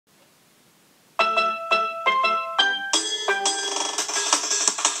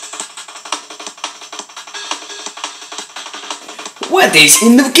What is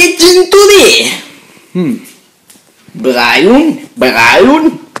in the kitchen today? Brian?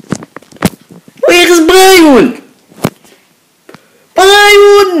 Where's Brian?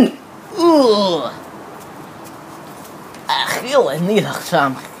 Brian! Ugh. I really need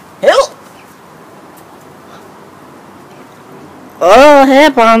some help. Oh, hey,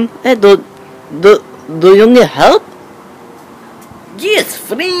 man. Hey, do you need help? Yes,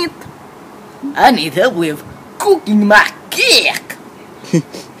 friend. I need help with cooking my cake.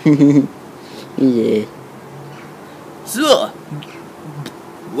 Yeah. So,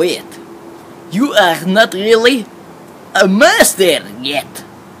 wait. You are not really a master yet.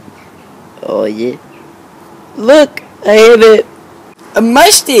 Oh, yeah. Look, I have a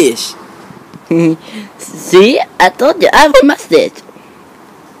mustache. See, I told you I have a mustache.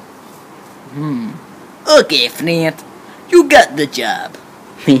 Okay, friend, you got the job.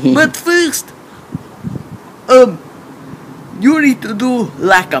 But first, you need to do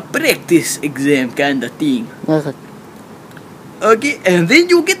like a practice exam kind of thing. Okay, and then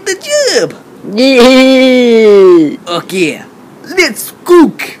you get the job. Yeah. Okay, let's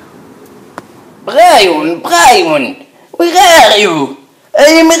cook. Brian, where are you?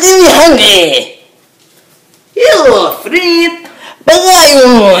 I am really hungry. Hello, friend.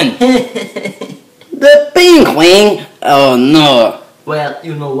 Brian! The penguin? Oh no. Well,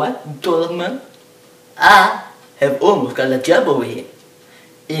 you know what, Solomon? I have almost got a job over here.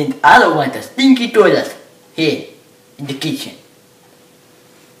 And I don't want a stinky toilet here in the kitchen.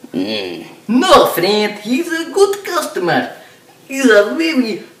 No, friend, he's a good customer. He's a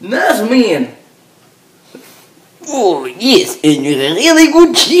very nice man. Oh yes, and you're a really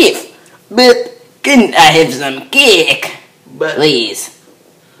good chef. But can I have some cake? Please.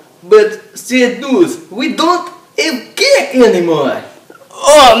 But sad news, we don't have cake anymore.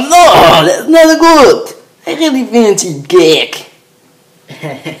 Oh no, that's not good. I really fancy cake.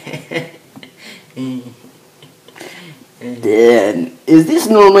 Then, is this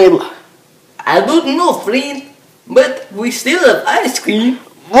normal? I don't know, friend, but we still have ice cream.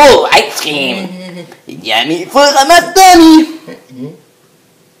 Whoa, ice cream. Yummy for my tummy.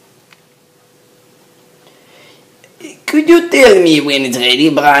 Could you tell me when it's ready,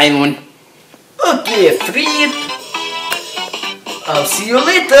 Brian? Okay, friend. I'll see you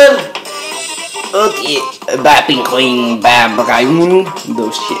later. Okay, bye, Pingu, bye, Brian.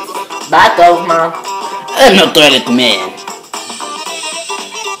 Those shit. Bye, man. I'm not toilet man.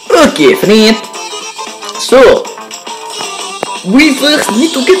 Okay, friend. So, we first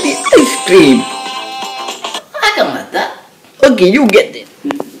need to get the ice cream. I can get that. Okay, you get it.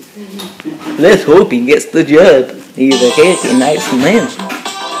 Let's hope he gets the job. He's a very nice man.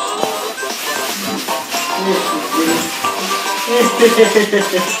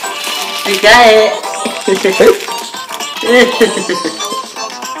 I got it.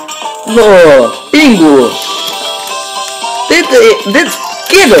 No, Pingu. That's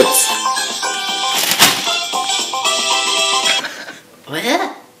carrots.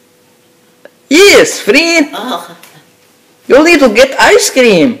 What? Yes, friend. Oh. You need to get ice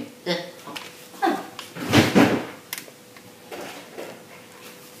cream.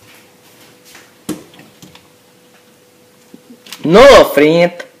 No,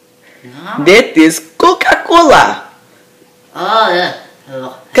 friend. No? That is Coca-Cola. Oh, yeah.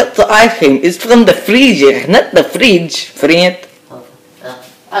 Cut the ice cream is from the freezer, not the fridge, friend.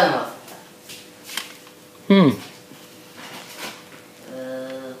 I don't know.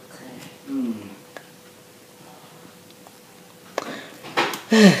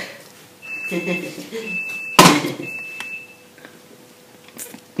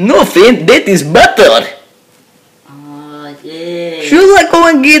 No, friend, that is butter. Oh, yeah. Should I go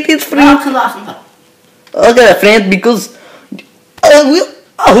and get it, friend? Okay, friend, because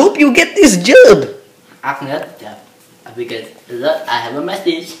I hope you get this job. I can get the job because look, I have a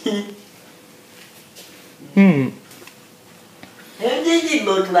message. How does it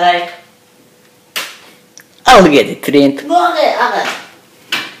look like? I'll get it, friend. Okay.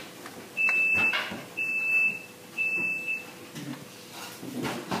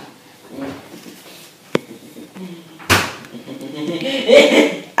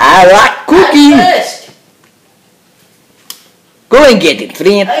 I like cooking. Go and get it,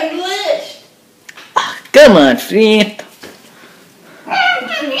 friend. I'm blessed. Come on, friend.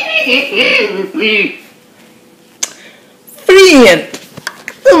 Friend,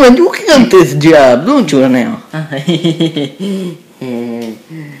 come on, you got this job, don't you now?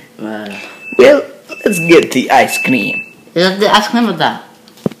 Well, let's get the ice cream. Is the ice cream or that?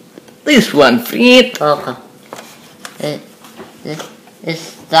 This one, friend. Okay.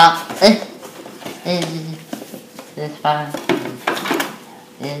 It's fine.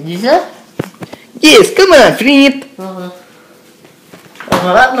 This one? Yes, come on, friend.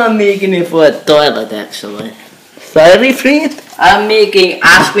 I'm not making it for a toilet, actually. Sorry, friend. I'm making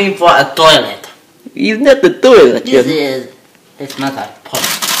ice cream for a toilet. It's not the toilet. This is... It's not a pot.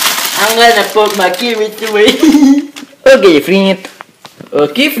 I'm gonna put my carrots away. Okay, friend.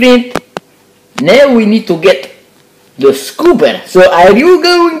 Okay, friend. Now we need to get the scooper. So are you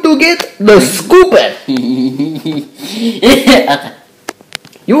going to get the scooper? Okay.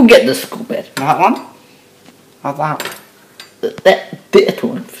 You get the scooper. That one? What's that? That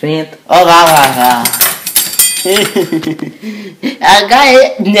one, friend. Oh, wow. I got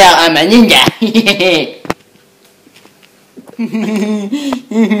it. Now I'm a ninja.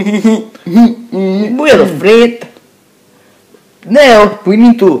 Well, friend. Now we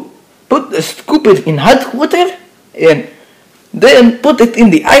need to put the scooper in hot water and then put it in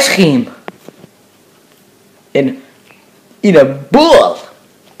the ice cream. And in a bowl.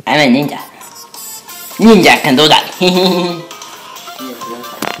 I'm a ninja. Ninja can do that.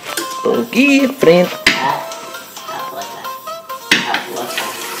 Okay, friend.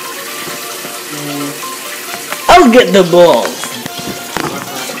 I'll get the balls.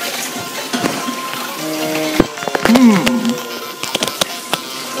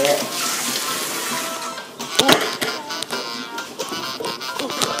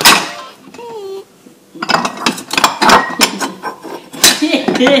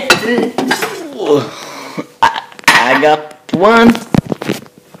 I got one.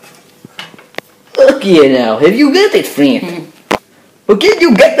 Okay, now have you got it, friend? Okay,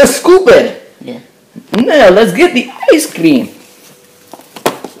 you got the scooper. Yeah. Now let's get the ice cream.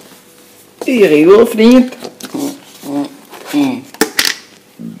 Here you go, friend.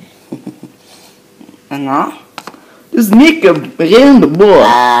 And now? Just make a round ball.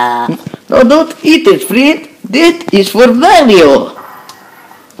 No, don't eat it, friend. That is for Wario.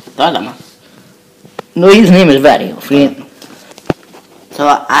 Tolama. No, his name is Wario, friend. So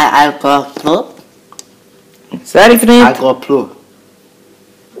I'll go blue. Sorry, friend. I'll go blue.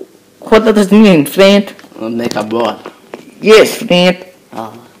 What does it mean, friend? We'll make a ball. Yes, friend.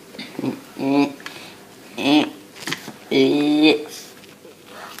 Oh.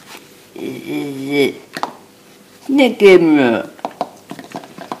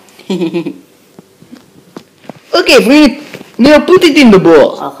 Okay, friend. Now put it in the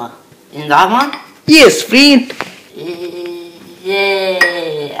bowl. Okay. In that one? Yes, friend.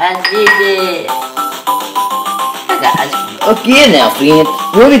 Yay! I did it! I got ice cream. Okay, now, friend.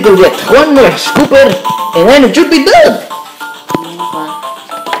 We need to get one more scooper, and then it should be done.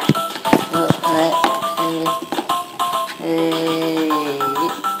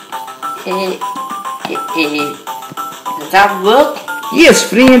 Does that work? Yes,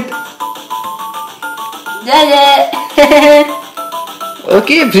 friend. Did it!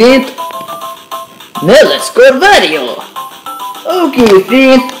 Okay, friend. Now let's score Wario. Okay,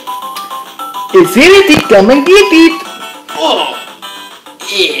 friend. It's ready. Come and get it. Oh!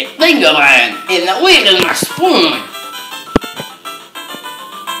 Yeah, Pingu and Brian, and the wheel is my spoon.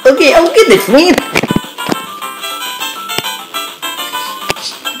 Okay, I'll get it, friend.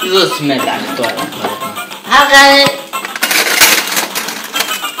 You smell like toilet. I got it.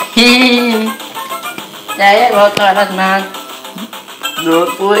 There go toilet man. Don't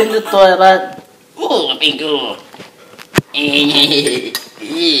go in the toilet. Oh, Pingu.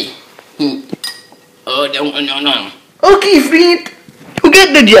 Oh, no. Okay, friend. You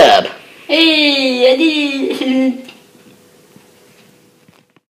get the job. Hey, I did it.